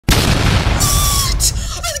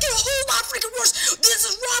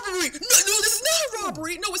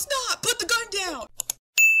robbery. No, it's not. Put the gun down.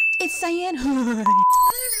 It's Cyan. Hello everyone,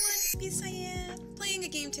 it's Cyan. Playing a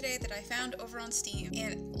game today that I found over on Steam.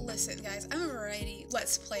 And listen guys, I'm a variety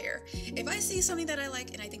Let's Player. If I see something that I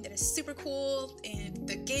like and I think that is super cool and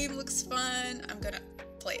the game looks fun, I'm gonna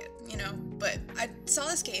play it, you know? But I saw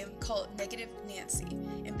this game called Negative Nancy,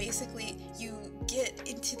 and basically you get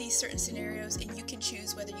into these certain scenarios and you can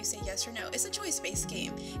choose whether you say yes or no. It's a choice-based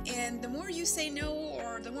game, and the more you say no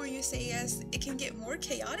or the more you say yes, it can get more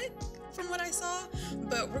chaotic from what I saw,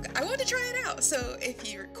 but I wanted to try it out, so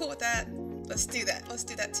if you're cool with that, let's do that. Let's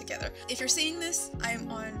do that together. If you're seeing this,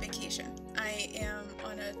 I'm on vacation. I am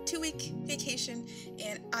on a 2-week vacation,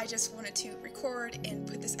 and I just wanted to record and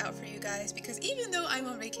put this out for you guys because even though I'm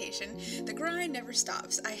on vacation, the grind never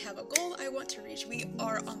stops. I have a goal I want to reach. We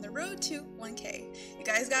are on the road to 1K. You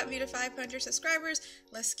guys got me to 500 subscribers.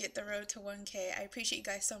 Let's get the road to 1K. I appreciate you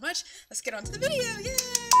guys so much. Let's get on to the video. Yay!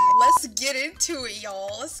 Let's get into it,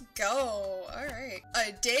 y'all. Let's go. Alright.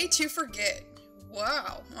 A day to forget.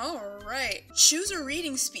 Wow. Alright. Choose a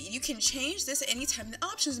reading speed. You can change this at any time in the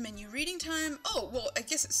options menu. Reading time. Oh, well, I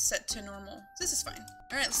guess it's set to normal. This is fine.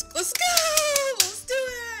 Alright, let's go! Let's do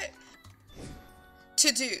it!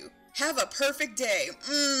 To do. Have a perfect day.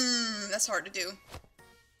 That's hard to do.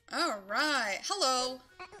 Alright. Hello.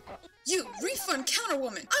 You, refund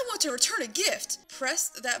counterwoman. I want to return a gift. Press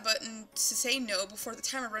that button to say no before the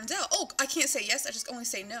timer runs out. Oh, I can't say yes, I just only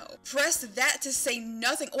say no. Press that to say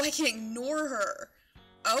nothing. Oh, I can ignore her.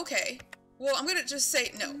 Okay. Well, I'm gonna just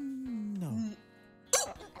say no. No.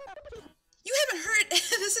 Ooh! You haven't heard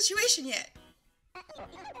the situation yet.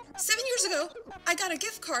 7 years ago, I got a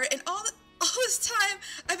gift card and all this time,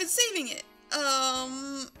 I've been saving it.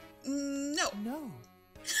 No. No.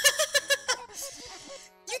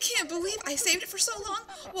 You can't believe I saved it for so long?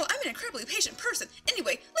 Well, I'm an incredibly patient person.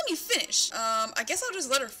 Anyway, let me finish. I guess I'll just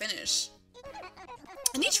let her finish.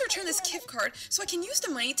 I need to return this gift card so I can use the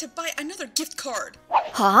money to buy another gift card.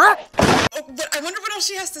 Huh? Oh, but I wonder what else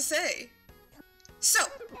she has to say. So,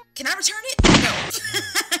 can I return it? No.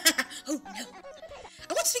 Oh, no.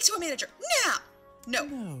 I want to speak to a manager. Now. No.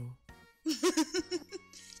 No.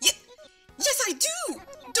 Yes, I do.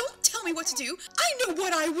 Don't tell me what to do. I know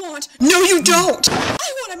what I want. No, you don't.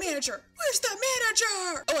 I want a manager. Where's the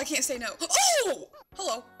manager? Oh, I can't say no. Oh,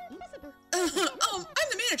 hello. I'm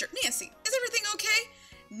the manager, Nancy. Is everything okay?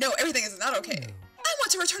 No, everything is not okay. No. I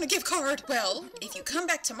want to return a gift card. Well, if you come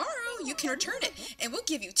back tomorrow, you can return it, and we'll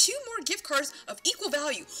give you 2 more gift cards of equal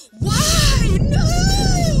value. Why?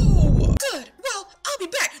 No. Good. Well, I'll be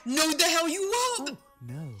back. No, the hell you won't. Oh,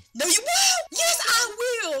 no. No, you won't! Yes, I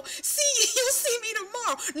will! See, you'll see me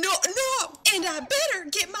tomorrow! No! And I better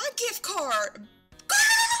get my gift card!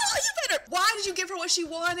 Girl, you better! Why did you give her what she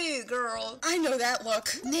wanted, girl? I know that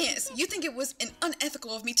look. Nance, you think it was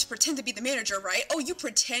unethical of me to pretend to be the manager, right? Oh, you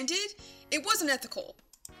pretended? It wasn't ethical.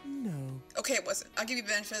 No. Okay, it wasn't. I'll give you the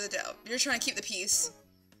benefit of the doubt. You're trying to keep the peace.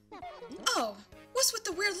 Oh, what's with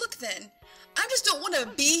the weird look then? I just don't want to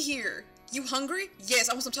be here. You hungry? Yes,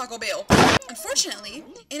 I want some Taco Bell. Unfortunately,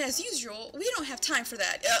 and as usual, we don't have time for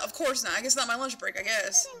that. Of course not. I guess not my lunch break, I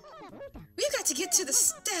guess. We've got to get to the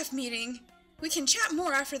staff meeting. We can chat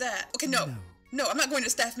more after that. Okay, no. No, I'm not going to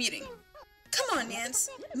staff meeting. Come on, Nance.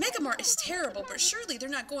 Megamart is terrible, but surely they're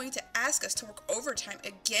not going to ask us to work overtime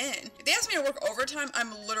again. If they ask me to work overtime,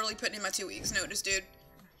 I'm literally putting in my 2 weeks notice, dude.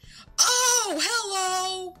 Oh,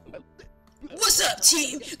 hello! What's up,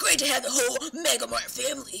 team? Great to have the whole Megamart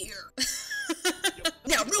family here.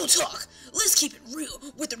 Now, real talk. Let's keep it real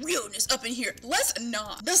with the realness up in here. Let's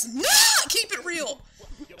not keep it real.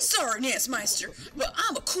 Sorry, Nance Meister, but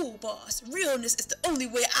I'm a cool boss. Realness is the only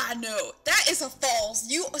way I know. That is a false.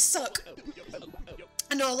 You suck.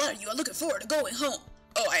 I know a lot of you are looking forward to going home.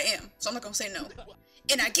 Oh, I am, so I'm not gonna say no.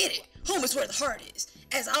 And I get it. Home is where the heart is.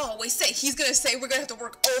 As I always say, he's gonna say we're gonna have to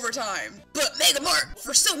work overtime. But Megamart,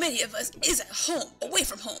 for so many of us, is at home, away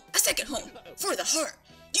from home, a second home, for the heart.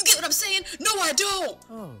 You get what I'm saying? No, I don't.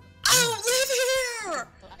 Oh. I don't live here.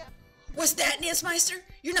 What's that, Nance Meister?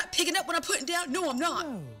 You're not picking up what I'm putting down? No, I'm not.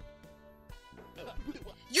 No.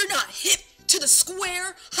 You're not hip to the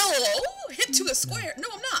square? Hello? Hip to the square? No,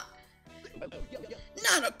 I'm not.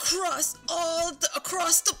 Not across all the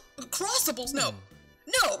crossables, no.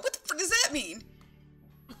 No, what the frick does that mean?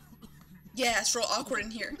 Yeah, it's real awkward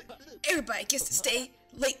in here. Everybody gets to stay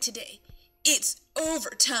late today. It's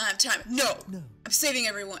overtime time. No, I'm saving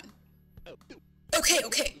everyone.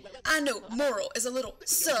 Okay. I know moral is a little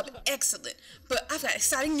sub-excellent, but I've got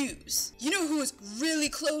exciting news. You know who is really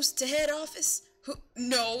close to head office? Who?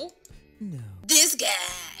 No. No. This guy.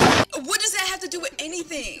 What does that have to do with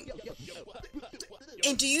anything?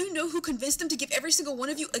 And do you know who convinced them to give every single one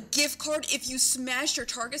of you a gift card if you smash your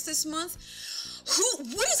targets this month?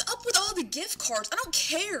 What is up with all the gift cards? I don't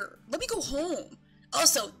care. Let me go home.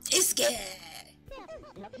 Also, this guy.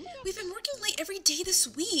 We've been working late every day this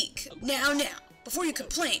week. Now, before you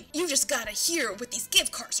complain, you just gotta hear what these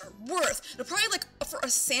gift cards are worth. They're probably like for a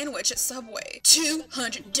sandwich at Subway.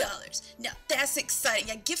 $200. Now that's exciting.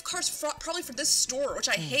 Yeah, gift cards probably for this store, which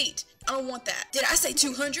I hate. I don't want that. Did I say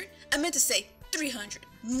 200? I meant to say 300.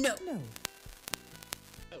 No.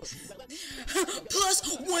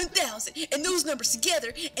 Plus 1,000, and those numbers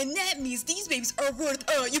together, and that means these babies are worth,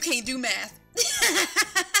 you can't do math.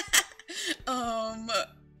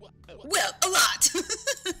 Well, a lot.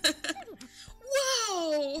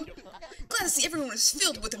 Whoa! Glad to see everyone is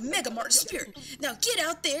filled with a Mega Mart spirit. Now get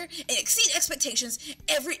out there and exceed expectations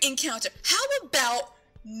every encounter. How about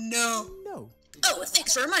no? Oh,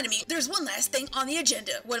 thanks for reminding me. There's one last thing on the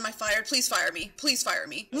agenda. What, am I fired? Please fire me. Please fire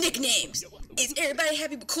me. Nicknames. Is everybody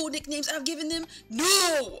happy with cool nicknames I've given them?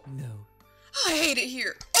 No. I hate it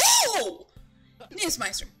here. Oh!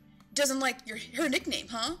 Nancemeister doesn't like her nickname,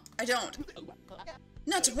 huh? I don't.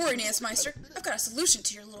 Not to worry, Nancemeister. I've got a solution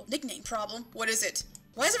to your little nickname problem. What is it?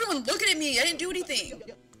 Why is everyone looking at me? I didn't do anything.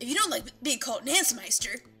 If you don't like being called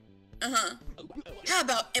Nancemeister, how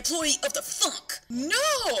about Employee of the Funk?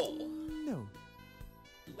 No!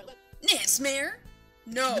 Nance Mayor?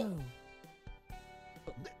 No.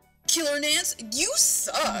 Killer Nance? You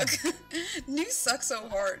suck! You suck so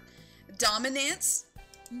hard. Dominance?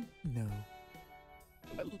 No.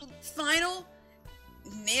 Final?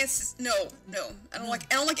 Nance? No. I don't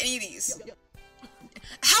like any of these.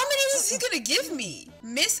 How many is he gonna give me?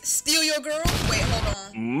 Miss Steal Your Girl? Wait, hold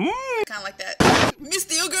on. Kinda like that. Miss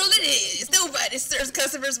Steal Girl it is. Nobody serves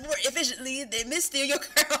customers more efficiently than Miss Steal Your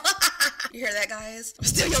Girl. You hear that, guys?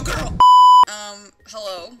 Steal Your Girl!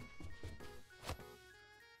 Hello?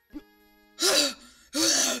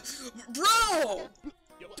 Bro!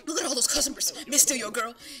 Look at all those customers. Miss Steal Your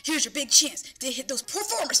Girl, here's your big chance to hit those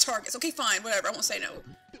performance targets. Okay, fine, whatever, I won't say no.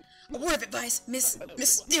 A word of advice, Miss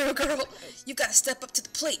Steal Your Girl. You gotta step up to the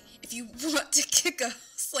plate if you want to kick a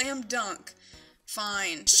slam dunk.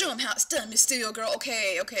 Fine. Show him how it's done, Miss Steal Your Girl.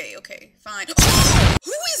 Okay, fine. Oh!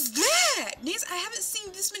 Who is that? Nance, I haven't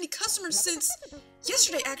seen this many customers since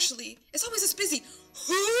yesterday, actually. It's always this busy.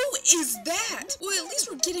 Who is that? Well, at least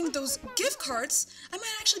we're getting those gift cards. I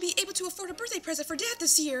might actually be able to afford a birthday present for Dad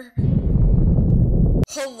this year.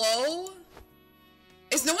 Hello?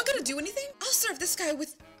 Is no one gonna do anything? I'll serve this guy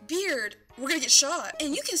with beard. We're gonna get shot.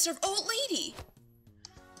 And you can serve old lady.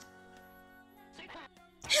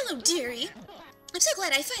 Hello, dearie. I'm so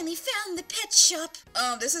glad I finally found the pet shop.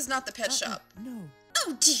 This is not the pet shop. No.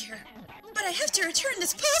 Oh dear. But I have to return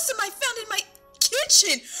this possum I found in my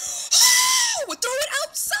kitchen. Oh, throw it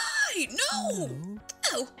outside. No.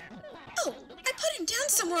 Oh, I put him down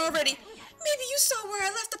somewhere already. Maybe you saw where I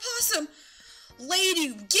left the possum.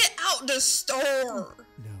 Lady, get out the store.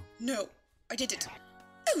 No, I didn't.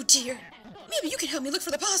 Oh dear. Maybe you can help me look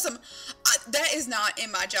for the possum. That is not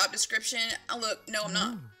in my job description. Look, no, I'm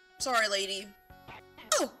not. Sorry, lady.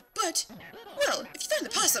 Oh, but, well, if you found the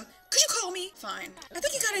possum, could you call me? Fine. I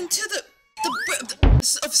think he got into the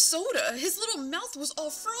of soda. His little mouth was all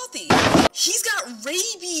frothy. He's got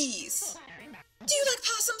rabies. Do you like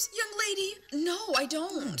possums, young lady? No, I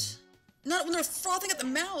don't. Not when they're frothing at the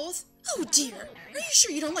mouth. Oh dear. Are you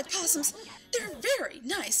sure you don't like possums? They're very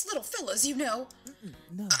nice little fellas, you know.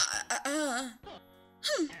 No.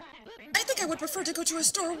 I think I would prefer to go to a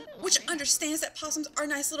store which understands that possums are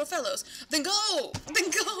nice little fellows. Then go!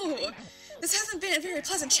 This hasn't been a very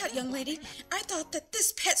pleasant chat, young lady. I thought that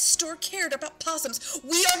this pet store cared about possums.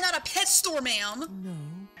 We are not a pet store, ma'am. No.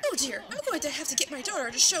 Oh dear, I'm going to have to get my daughter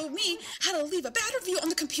to show me how to leave a bad review on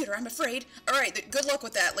the computer, I'm afraid. Alright, good luck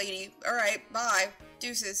with that, lady. Alright, bye.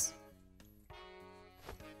 Deuces.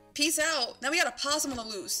 Peace out. Now we got a possum on the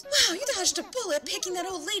loose. Wow, you dodged a bullet picking that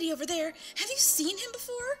old lady over there. Have you seen him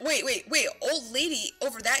before? Wait. Old lady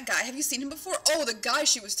over that guy. Have you seen him before? Oh, the guy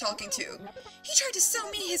she was talking to. He tried to sell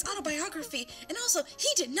me his autobiography, and also, he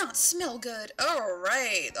did not smell good.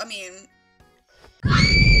 Alright, I mean...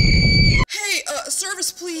 Hey,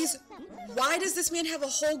 service please. Why does this man have a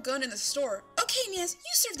whole gun in the store? Okay, Nance,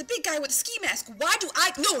 you serve the big guy with the ski mask. Why do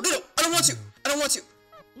I... No, I don't want to.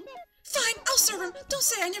 Fine, I'll serve him. Don't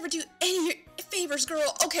say I never do any favors,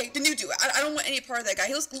 girl. Okay, then you do it. I don't want any part of that guy.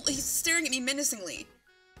 He's staring at me menacingly.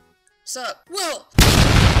 Sup? Well...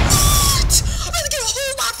 What? I'm gonna get a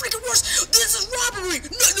whole lot freaking worse. This is robbery.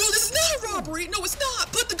 No, this is not a robbery. No, it's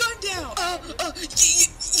not. Put the gun down.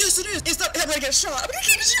 Yes it is. It's not. I'm gonna get shot. I'm gonna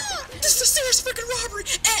get shot. This is a serious freaking robbery,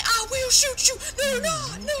 and I will shoot you. No, you're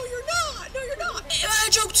not. No, you're not.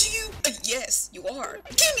 Yes, you are.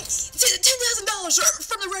 Give me $10,000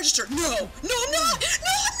 from the register. No, I'm not. No.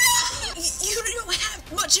 You don't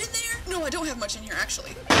have much in there? No, I don't have much in here,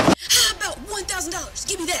 actually. How about $1,000?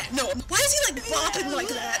 Give me that. No. Why is he like bopping like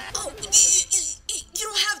that? Oh, you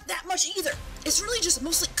don't have that much either. It's really just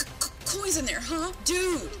mostly coins in there, huh?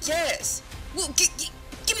 Dude, yes. Well, give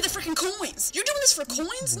me the freaking coins. You're doing this for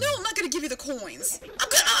coins? No, I'm not gonna give you the coins.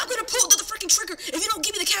 I'm gonna pull the freaking trigger. If you don't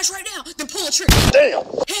give me the cash right now, then pull the trigger. Damn.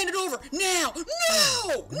 Hand it over now.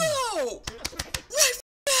 No. Right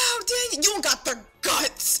now, dang it. You don't got the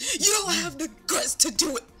guts. You don't have the guts to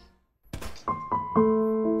do it.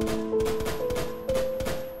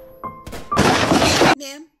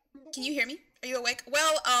 Ma'am, can you hear me? Are you awake?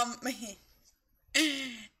 Well, I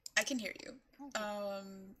can hear you.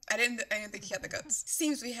 I didn't think he had the guts.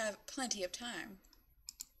 Seems we have plenty of time.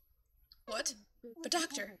 What? But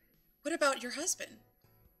doctor, what about your husband?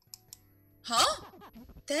 Huh?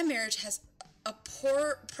 That marriage has a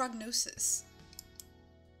poor prognosis.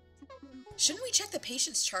 Shouldn't we check the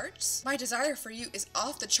patient's charts? My desire for you is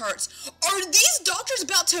off the charts. Are these doctors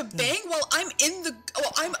about to bang while I'm in the...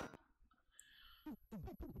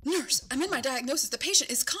 Nurse, I'm in my diagnosis. The patient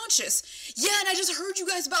is conscious. Yeah, and I just heard you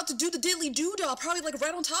guys about to do the diddly doo-dah, probably like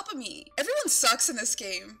right on top of me. Everyone sucks in this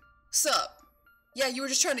game. Sup? Yeah, you were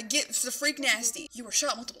just trying to get the freak nasty. You were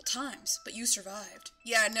shot multiple times, but you survived.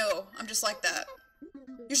 Yeah, I know. I'm just like that.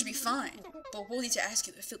 You should be fine, but we'll need to ask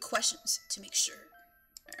you a few questions to make sure.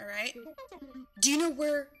 Alright? Do you know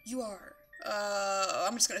where you are?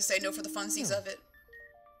 I'm just gonna say no for the funsies of it.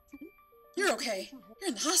 You're okay. You're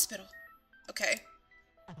in the hospital. Okay.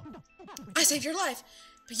 I saved your life,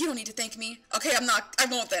 but you don't need to thank me. Okay, I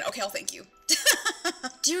won't then. Okay, I'll thank you.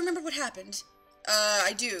 Do you remember what happened?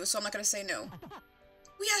 I do, so I'm not gonna say no.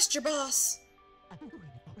 We asked your boss.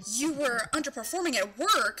 You were underperforming at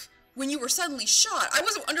work when you were suddenly shot. I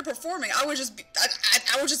wasn't underperforming. I was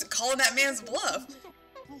just calling that man's bluff.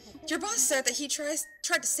 Your boss said that he tried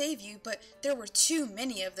to save you, but there were too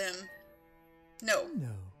many of them. No.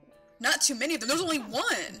 Not too many of them. There's only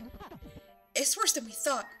one. It's worse than we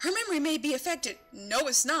thought. Her memory may be affected. No,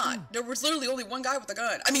 it's not. There was literally only one guy with a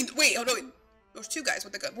gun. I mean, wait, oh no, there was two guys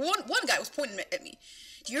with a gun. Well, one guy was pointing at me.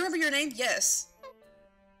 Do you remember your name? Yes.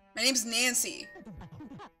 My name's Nancy.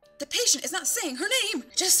 The patient is not saying her name.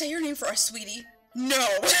 Just say your name for us, sweetie. No.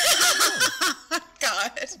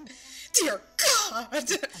 God. Dear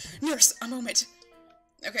God. Nurse, a moment.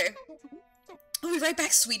 Okay. I'll be right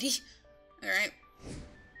back, sweetie. Alright.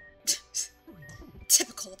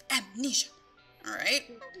 Typical of amnesia. Alright.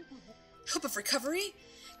 Hope of recovery?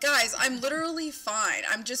 Guys, I'm literally fine.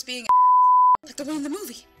 I'm just being like the one in the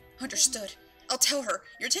movie. Understood. I'll tell her.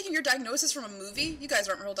 You're taking your diagnosis from a movie? You guys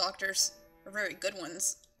aren't real doctors. Or very good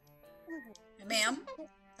ones. Ma'am,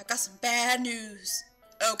 I've got some bad news.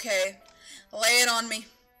 Okay. Lay it on me.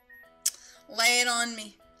 Lay it on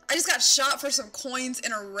me. I just got shot for some coins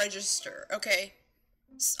in a register, okay?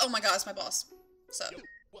 Oh my god, it's my boss. What's up?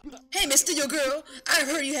 Hey, Miss Steel Girl, I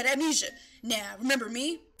heard you had amnesia. Now, remember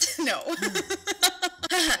me? No.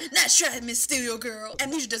 Nice try, Miss Steel Girl.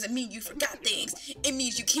 Amnesia doesn't mean you forgot things. It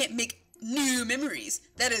means you can't make new memories.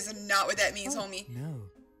 That is not what that means, homie. No.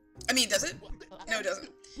 I mean, does it? No, it doesn't.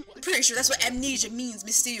 Pretty sure that's what amnesia means,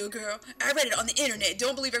 Miss Steel Girl. I read it on the internet.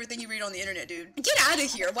 Don't believe everything you read on the internet, dude. Get out of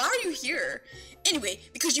here. Why are you here? Anyway,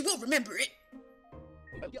 because you won't remember it.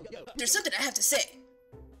 There's something I have to say.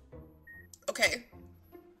 Okay.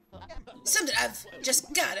 Something I've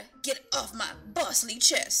just gotta get off my bossly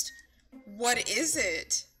chest. What is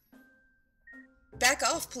it? Back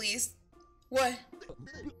off, please. What?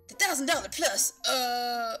 The $1,000 plus,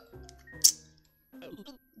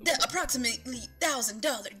 the approximately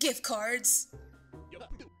 $1,000 gift cards.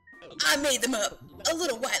 I made them up. A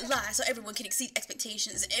little white lie so everyone can exceed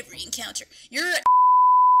expectations in every encounter. You're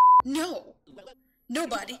No.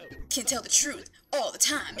 Nobody can tell the truth all the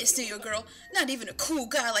time, Miss Steel Girl. Not even a cool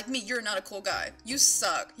guy like me. You're not a cool guy. You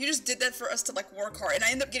suck. You just did that for us to, like, work hard, and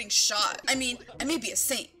I end up getting shot. I mean, I may be a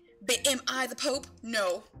saint, but am I the Pope?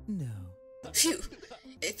 No. No. Phew.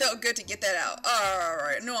 It felt good to get that out.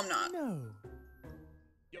 Alright, no I'm not. No.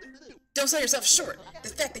 Don't sell yourself short. The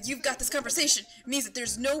fact that you've got this conversation means that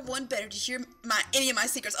there's no one better to hear any of my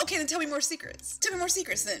secrets. Okay, then tell me more secrets. Tell me more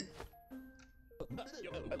secrets, then.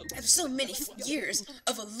 After so many years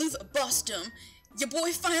of aloof bossdom, your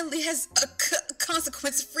boy finally has a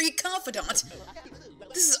consequence-free confidant.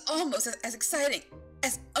 This is almost as exciting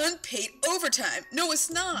as unpaid overtime. No,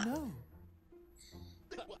 it's not. No.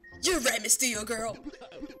 You're right, Miss Steel Girl.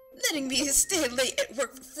 Letting me stay late at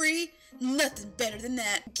work for free? Nothing better than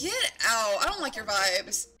that. Get out. I don't like your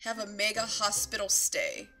vibes. Have a mega hospital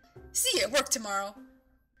stay. See you at work tomorrow.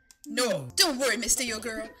 No, don't worry, Mr. Yo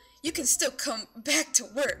Girl. You can still come back to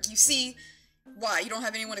work, you see? Why, you don't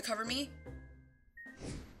have anyone to cover me?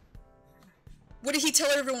 What did he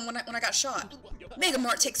tell everyone when I got shot? Mega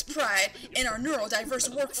Mart takes pride in our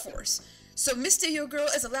neurodiverse workforce, so Mr. Yo Girl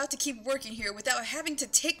is allowed to keep working here without having to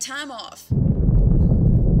take time off.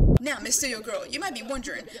 Now, Mr. Yo Girl, you might be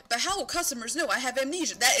wondering, but how will customers know I have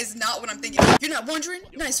amnesia? That is not what I'm thinking. You're not wondering?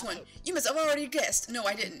 Nice one. You must have already guessed. No,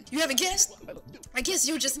 I didn't. You haven't guessed? I guess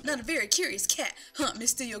you're just not a very curious cat, huh,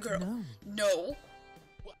 Mr. Yo Girl? No.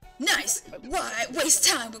 Nice. Why waste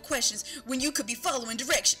time with questions when you could be following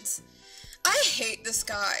directions? I hate this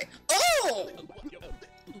guy. Oh!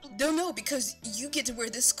 Don't know, because you get to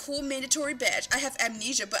wear this cool mandatory badge. I have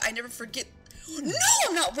amnesia, but I never forget. No,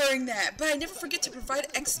 I'm not wearing that, but I never forget to provide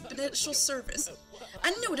exponential service.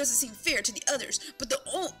 I know it doesn't seem fair to the others, but that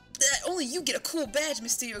only you get a cool badge,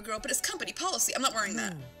 Mr. Yo Girl, but it's company policy. I'm not wearing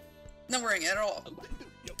that. Not wearing it at all.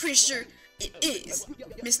 Pretty sure it is,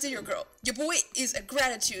 Mr. Yo Girl. Your boy is a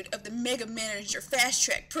gratitude of the Mega Manager Fast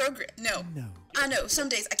Track program. No. I know, some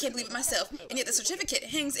days I can't believe it myself, and yet the certificate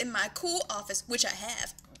hangs in my cool office, which I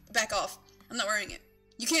have. Back off. I'm not wearing it.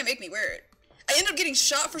 You can't make me wear it. I end up getting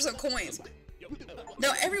shot for some coins.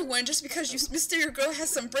 Now everyone, just because Mr. Yo Girl has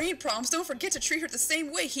some brain problems, don't forget to treat her the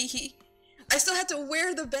same way, hee hee. I still have to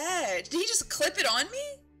wear the badge. Did he just clip it on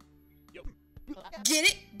me? Get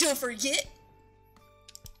it? Don't forget.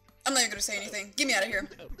 I'm not even gonna say anything. Get me out of here.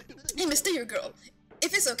 Hey, Mr. Yo Girl,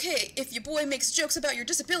 if it's okay if your boy makes jokes about your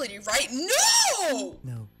disability, right? No!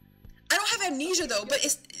 No. I don't have amnesia though, but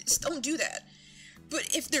it's don't do that.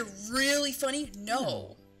 But if they're really funny,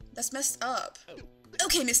 no. That's messed up.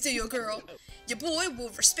 Okay, Mr. Yo Girl, your boy will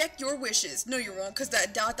respect your wishes. No, you won't, because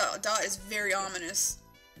that ... is very ominous.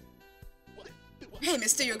 Hey,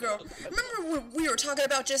 Mr. Yo Girl, remember what we were talking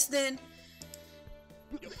about just then?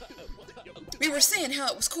 We were saying how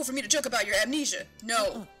it was cool for me to joke about your amnesia.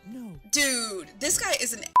 No. No. Dude, this guy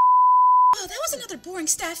is an... Oh, that was another boring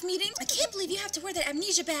staff meeting. I can't believe you have to wear that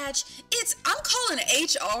amnesia badge. I'm calling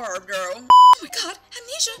HR, girl. Oh my god,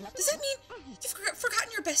 amnesia? Does that mean you've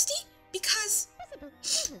forgotten your bestie? Because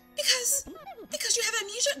you have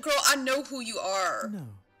amnesia? Girl, I know who you are. No.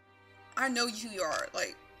 I know who you are.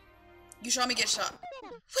 Like, you saw me get shot.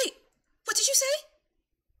 Wait, what did you say?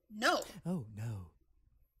 No. Oh, no.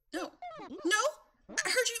 No. No? I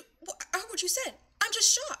heard what you said. I'm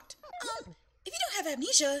just shocked. If you don't have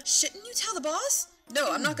amnesia, shouldn't you tell the boss?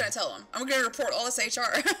 No, I'm not gonna tell him. I'm gonna report all this HR.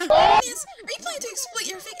 Are you planning to exploit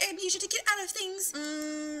your fake amnesia to get out of things?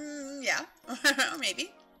 Yeah.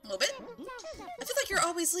 Maybe. A little bit. I feel like you're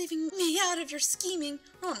always leaving me out of your scheming.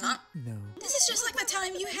 No, I'm not. No. This is just like the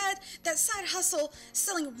time you had that side hustle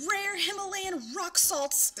selling rare Himalayan rock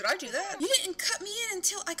salts. Did I do that? You didn't cut me in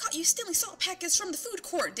until I caught you stealing salt packets from the food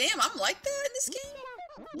court. Damn, I'm like that in this game?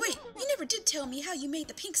 Wait, you never did tell me how you made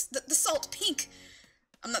the salt pink.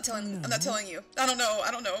 I'm not telling you. I don't know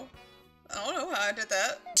how I did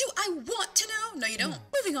that. Do I want to know? No, you don't.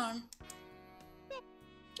 Moving on.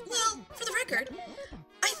 Well, for the record,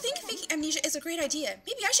 I think faking amnesia is a great idea.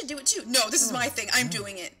 Maybe I should do it too. No, this is my thing. I'm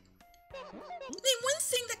doing it. Name one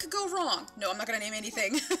thing that could go wrong. No, I'm not gonna name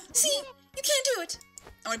anything. See, you can't do it.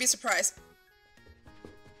 I wanna be surprised.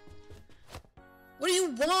 What do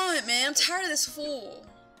you want, man? I'm tired of this fool.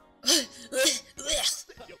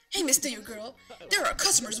 Hey, Mr. Yo Girl, there are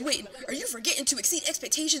customers waiting. Are you forgetting to exceed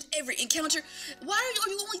expectations every encounter? Why are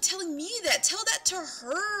you only telling me that? Tell that to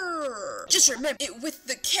her. Just remember it with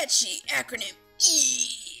the catchy acronym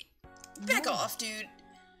E. Back off, dude.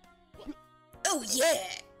 Oh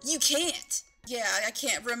yeah, you can't. Yeah, I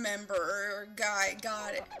can't remember. Guy,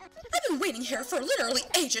 got it. I've been waiting here for literally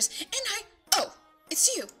ages, and oh,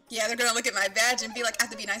 it's you. Yeah, they're gonna look at my badge and be like, I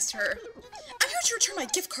have to be nice to her. I'm here to return my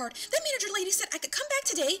gift card. That manager lady said I could come back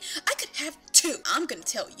today. I could have 2. I'm gonna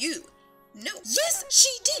tell you. No. Yes, she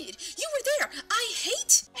did. You were there.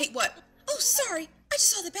 Hate what? Oh, sorry. I just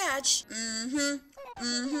saw the badge.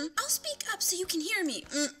 I'll speak up so you can hear me.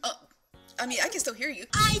 I mean, I can still hear you.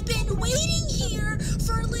 I've been waiting here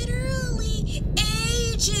for literally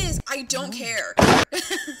ages. I don't care.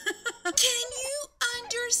 Can you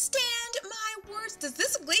understand my words? Does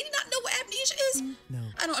this lady not know what amnesia is? No.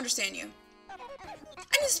 I don't understand you.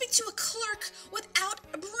 I need to speak to a clerk without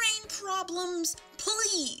brain problems,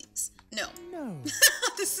 please. No. No.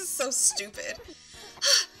 This is so stupid.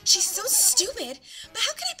 She's so stupid, but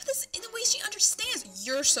how can I put this in a way she understands?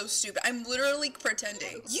 You're so stupid. I'm literally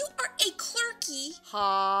pretending. You are a clerky.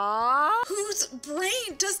 Whose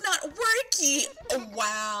brain does not worky. Oh,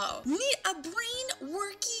 wow. Need a brain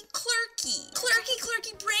worky clerky.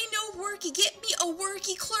 Clerky, brain no worky. Get me a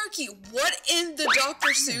worky clerky. What in the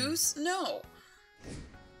Dr. Seuss? No.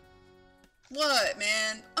 What,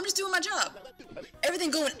 man? I'm just doing my job.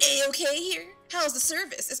 Everything going A-okay here? How's the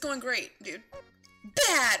service? It's going great, dude.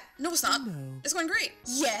 Bad! No, it's not. No. It's going great.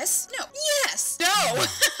 Yes. No. Yes! No!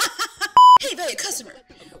 Hey, valued customer.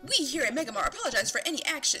 We here at Megamart apologize for any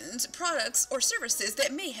actions, products, or services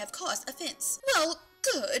that may have caused offense. Well,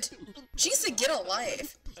 good. She said get a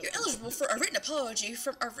life. You're eligible for a written apology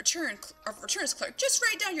from our returns clerk. Just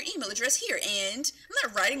write down your email address here, and I'm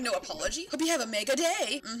not writing no apology. Hope you have a mega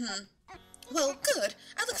day. Well, good.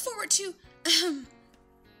 I look forward to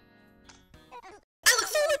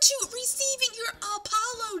receiving your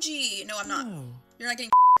apology. No, I'm not. No. You're not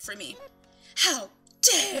getting from me. How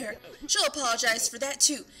dare! She'll apologize for that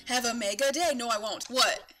too. Have a mega day. No, I won't.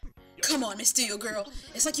 What? Come on, Miss Steel Girl.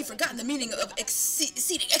 It's like you've forgotten the meaning of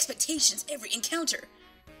exceeding expectations every encounter.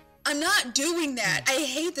 I'm not doing that. I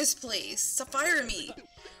hate this place. So fire me.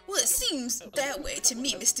 Well, it seems that way to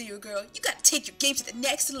me, Miss Steel Girl. You gotta take your game to the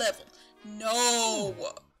next level. No.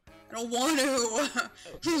 I don't want to.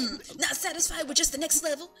 Not satisfied with just the next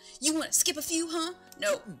level? You want to skip a few, huh?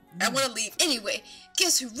 No. I want to leave. Anyway,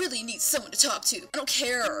 guess who really needs someone to talk to? I don't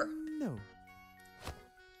care. No.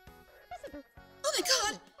 Oh my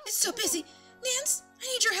god, it's so busy. Nance, I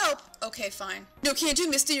need your help. Okay, fine. No, can't do.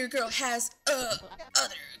 Miss Steel Girl has,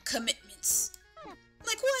 other commitments.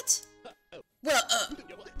 Like what? Well,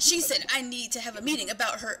 she said I need to have a meeting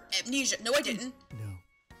about her amnesia. No, I didn't. No.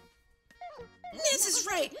 Nance is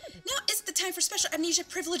right. Now is the time for special amnesia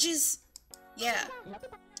privileges. Yeah.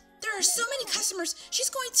 There are so many customers. She's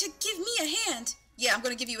going to give me a hand. Yeah, I'm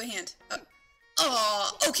going to give you a hand.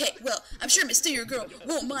 Okay. Well, I'm sure Miss Steel Girl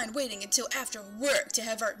won't mind waiting until after work to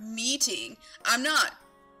have our meeting.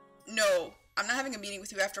 No, I'm not having a meeting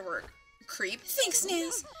with you after work. Creep. Thanks,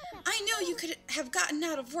 Nance. I know you could have gotten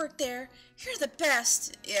out of work there. You're the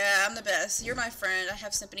best. Yeah, I'm the best. You're my friend. I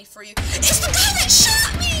have sympathy for you. It's the guy that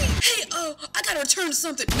shot me! Hey, I gotta return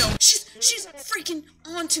something. No, she's freaking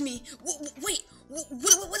onto me. Wait,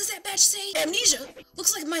 what does that badge say? Amnesia?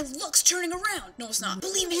 Looks like my luck's turning around. No, it's not.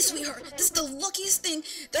 Believe me, sweetheart, this is the luckiest thing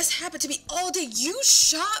that's happened to me all day. You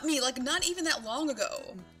shot me, like, not even that long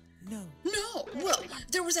ago. No. No. Well,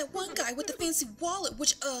 there was that one guy with the fancy wallet,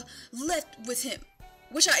 which I left with him,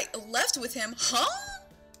 huh?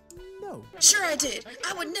 No. Sure I did.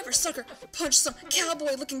 I would never sucker punch some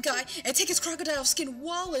cowboy-looking guy and take his crocodile skin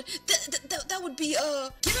wallet. That would be, get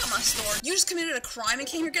out my store. You just committed a crime and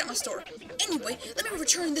came here, get out my store. Anyway, let me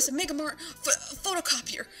return this Megamart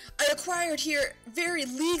photocopier I acquired here very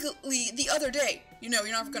legally the other day. You know,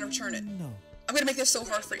 you're not gonna return it. No. I'm gonna make this so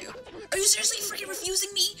hard for you. Are you seriously freaking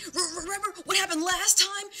refusing me? Remember what happened last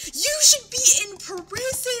time? You should be in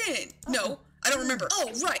prison! No, I don't remember.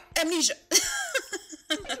 Oh, right, amnesia.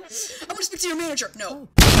 I want to speak to your manager. No.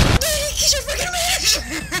 He's your freaking manager!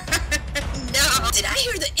 No. Did I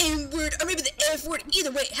hear the N-word or maybe the F-word?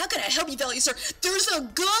 Either way, how can I help you, value sir? There's a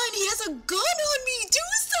gun! He has a gun on me! Do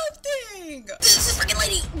something! This freaking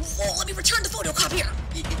lady won't let me return the photocopier!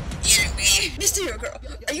 Miss Steel Girl,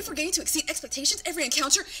 are you forgetting to exceed expectations every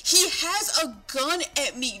encounter? He has a gun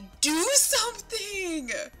at me! Do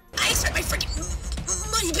something! I expect my freaking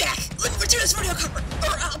money back! Let me return this photocopy,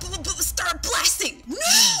 or I'll start blasting!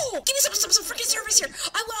 No! Give me some freaking service here!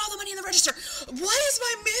 I want all the money in the register! Why is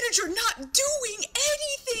my manager not doing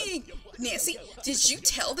anything? Nancy, did you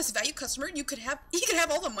tell this valued customer he could have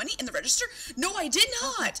all the money in the register? No, I did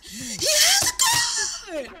not! He has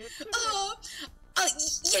a gun!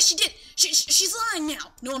 Yes, she did. She's lying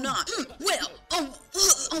now. No, I'm not. Well,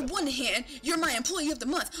 on one hand, you're my employee of the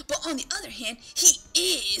month, but on the other hand, he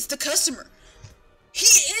is the customer. He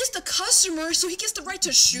is the customer, so he gets the right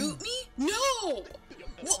to shoot me? No.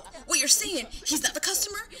 What you're saying, he's not the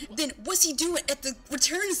customer? Then what's he doing at the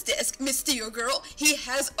returns desk, Miss Steel Girl? He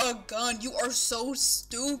has a gun. You are so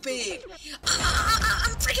stupid.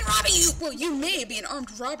 I'm freaking robbing you. Well, you may be an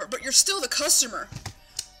armed robber, but you're still the customer.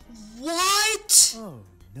 What? Oh,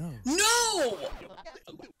 no. No!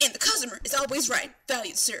 And the customer is always right,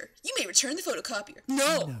 valued sir. You may return the photocopier.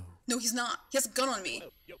 No! No, he's not. He has a gun on me.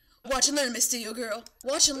 Watch and learn, Miss Steel Girl.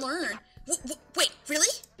 Watch and learn. Wait, really?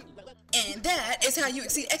 And that is how you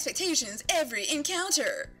exceed expectations every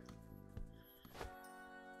encounter.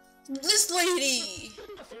 This lady!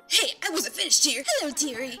 Hey, I wasn't finished here. Hello,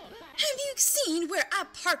 dearie. Have you seen where I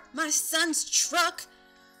parked my son's truck?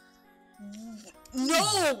 No!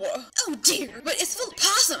 Oh dear, but it's full of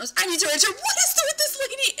possums. I need to return. What is with this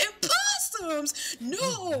lady and possums?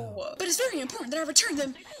 No! But it's very important that I return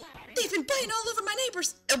them. They've been biting all over my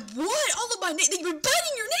neighbors. What? All of my neighbors? They've been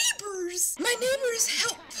biting your neighbors! My neighbors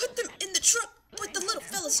helped put them in the truck, but the little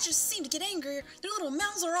fellas just seem to get angrier. Their little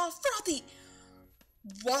mouths are all frothy.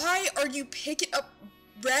 Why are you picking up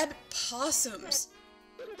Rabid possums.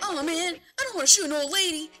 Oh man, I don't want to shoot an old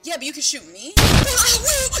lady. Yeah, but you can shoot me. I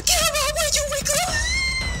will! Get out of my way, you weakling!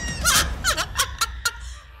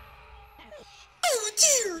 Oh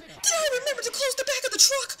dear! Did I remember to close the back of the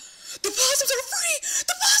truck? The possums are free!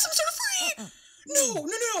 The possums are free!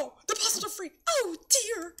 No! The possums are free! Oh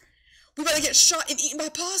dear! We better get shot and eaten by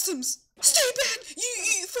possums! Stay back!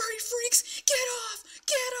 You furry freaks! Get off!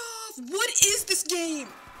 Get off! What is this game?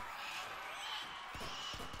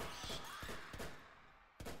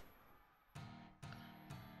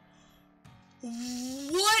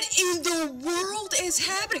 What in the world is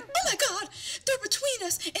happening? Oh my god! They're between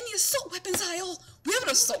us and the assault weapons aisle! We have an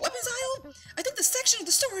assault weapons aisle? I think the section of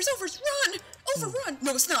the store is overrun! Overrun!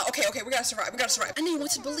 No, it's not. Okay, we gotta survive. I know you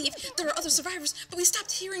want to believe there are other survivors, but we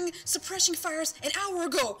stopped hearing suppression fires an hour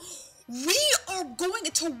ago. We are going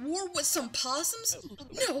into war with some possums?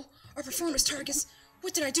 No, our performance targets.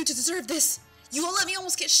 What did I do to deserve this? You all let me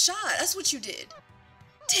almost get shot. That's what you did.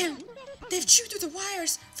 Damn, they've chewed through the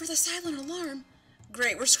wires for the silent alarm.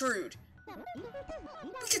 Great, we're screwed.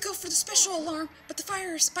 We could go for the special alarm, but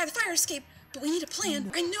by the fire escape, but we need a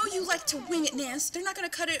plan. I know you like to wing it, Nance. They're not gonna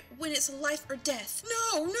cut it when it's life or death.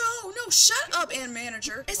 No, shut up, Ann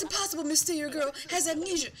Manager. It's impossible, Miss Steer Girl has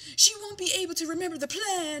amnesia. She won't be able to remember the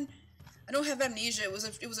plan. I don't have amnesia. It was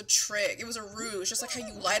a trick. It was a ruse, just like how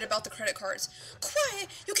you lied about the credit cards. Quiet!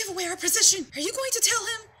 You'll give away our position. Are you going to tell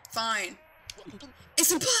him? Fine.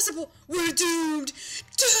 It's impossible. We're doomed.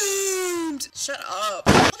 Doomed. Shut up.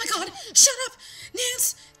 Oh my god. Shut up.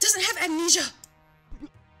 Nance doesn't have amnesia.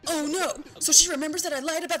 Oh no. So she remembers that I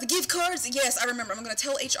lied about the gift cards? Yes, I remember. I'm going to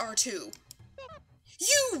tell HR too.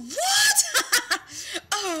 You what?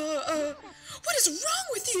 What is wrong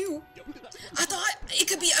with you? I thought it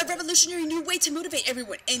could be a revolutionary new way to motivate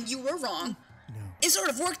everyone, and you were wrong. No. It sort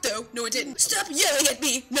of worked, though. No, it didn't. Stop yelling at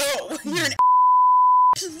me. No, you're an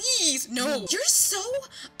please. No.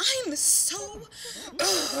 I'm so... We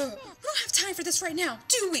don't have time for this right now,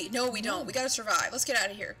 do we? No, we don't. We gotta survive. Let's get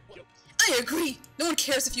out of here. I agree. No one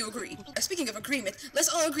cares if you agree. Speaking of agreement, let's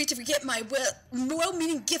all agree to forget my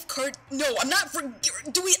well-meaning gift card. No, I'm not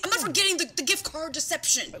forgetting the gift card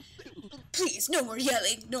deception. Please, no more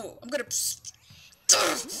yelling. No, I'm gonna...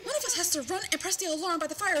 One of us has to run and press the alarm by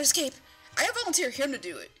the fire escape. I volunteer him to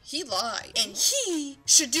do it. He lied. And he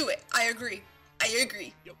should do it. I agree.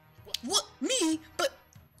 What? Me? But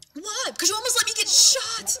why? Because you almost let me get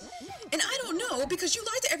shot. And I don't know, because you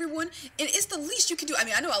lied to everyone, and it's the least you can do. I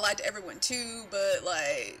mean, I know I lied to everyone too, but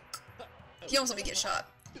like, he almost let me get shot.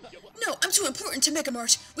 No, I'm too important to make a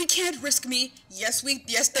march. We can't risk me. Yes,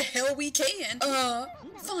 the hell we can.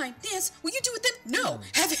 Fine. Nance, will you do it then? No.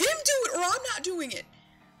 Have him do it, or I'm not doing it.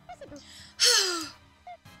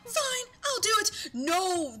 Fine, I'll do it.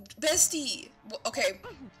 No, bestie. Well, okay.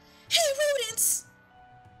 Hey, rodents.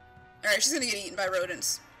 Alright, she's gonna get eaten by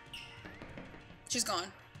rodents. She's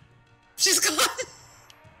gone. She's gone.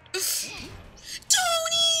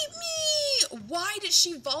 Don't eat me! Why did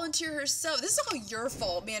she volunteer herself? This is all your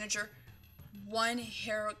fault, manager. One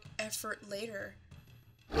heroic effort later.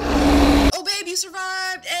 Oh, babe, you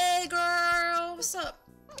survived. Hey, girl. What's up?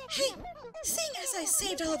 Hey, seeing as I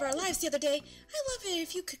saved all of our lives the other day, I'd love it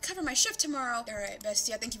if you could cover my shift tomorrow. Alright,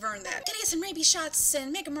 bestie, I think you've earned that. Gotta get some rabies shots,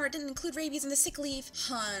 and Mega Mart didn't include rabies in the sick leave.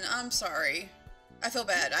 Hun, I'm sorry. I feel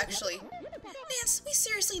bad, actually. Nance, we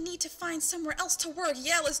seriously need to find somewhere else to work.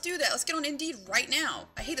 Yeah, let's do that. Let's get on Indeed right now.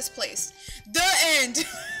 I hate this place. The end!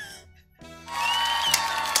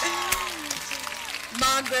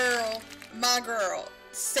 My girl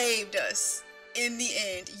saved us in the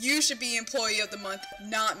end. You should be Employee of the Month,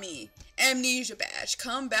 not me. Amnesia badge.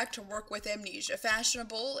 Come back to work with amnesia.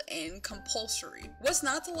 Fashionable and compulsory. What's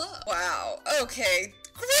not to love? Wow. Okay.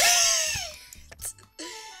 Great!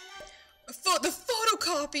 The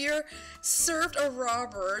photocopier served a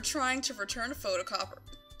robber trying to return a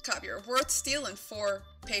photocopier worth stealing for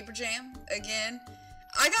paper jam. Again,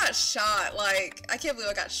 I got shot. Like, I can't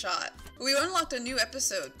believe I got shot. We unlocked a new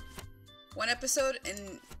episode. One episode,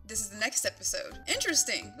 and this is the next episode.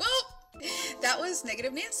 Interesting. Well, that was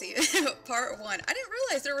Negative Nancy, part 1. I didn't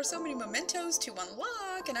realize there were so many mementos to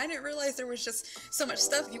unlock, and I didn't realize there was just so much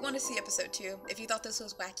stuff. If you want to see episode 2, if you thought this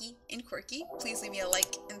was wacky and quirky, please leave me a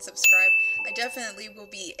like and subscribe. I definitely will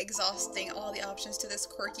be exhausting all the options to this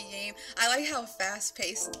quirky game. I like how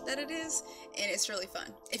fast-paced that it is, and it's really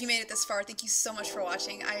fun. If you made it this far, thank you so much for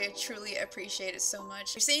watching. I truly appreciate it so much.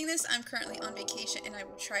 If you're seeing this, I'm currently on vacation, and I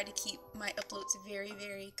will try to keep my uploads very,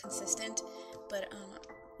 very consistent, but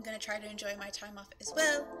I'm gonna try to enjoy my time off as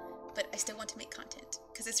well, but I still want to make content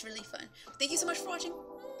because it's really fun. Thank you so much for watching.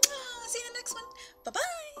 See you in the next one.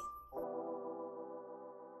 Bye-bye!